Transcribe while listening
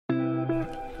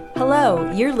Hello,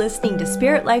 you're listening to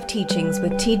Spirit Life Teachings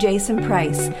with T. Jason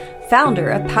Price, founder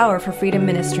of Power for Freedom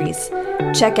Ministries.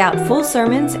 Check out full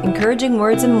sermons, encouraging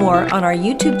words, and more on our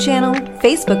YouTube channel,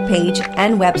 Facebook page,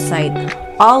 and website,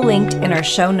 all linked in our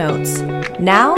show notes. Now,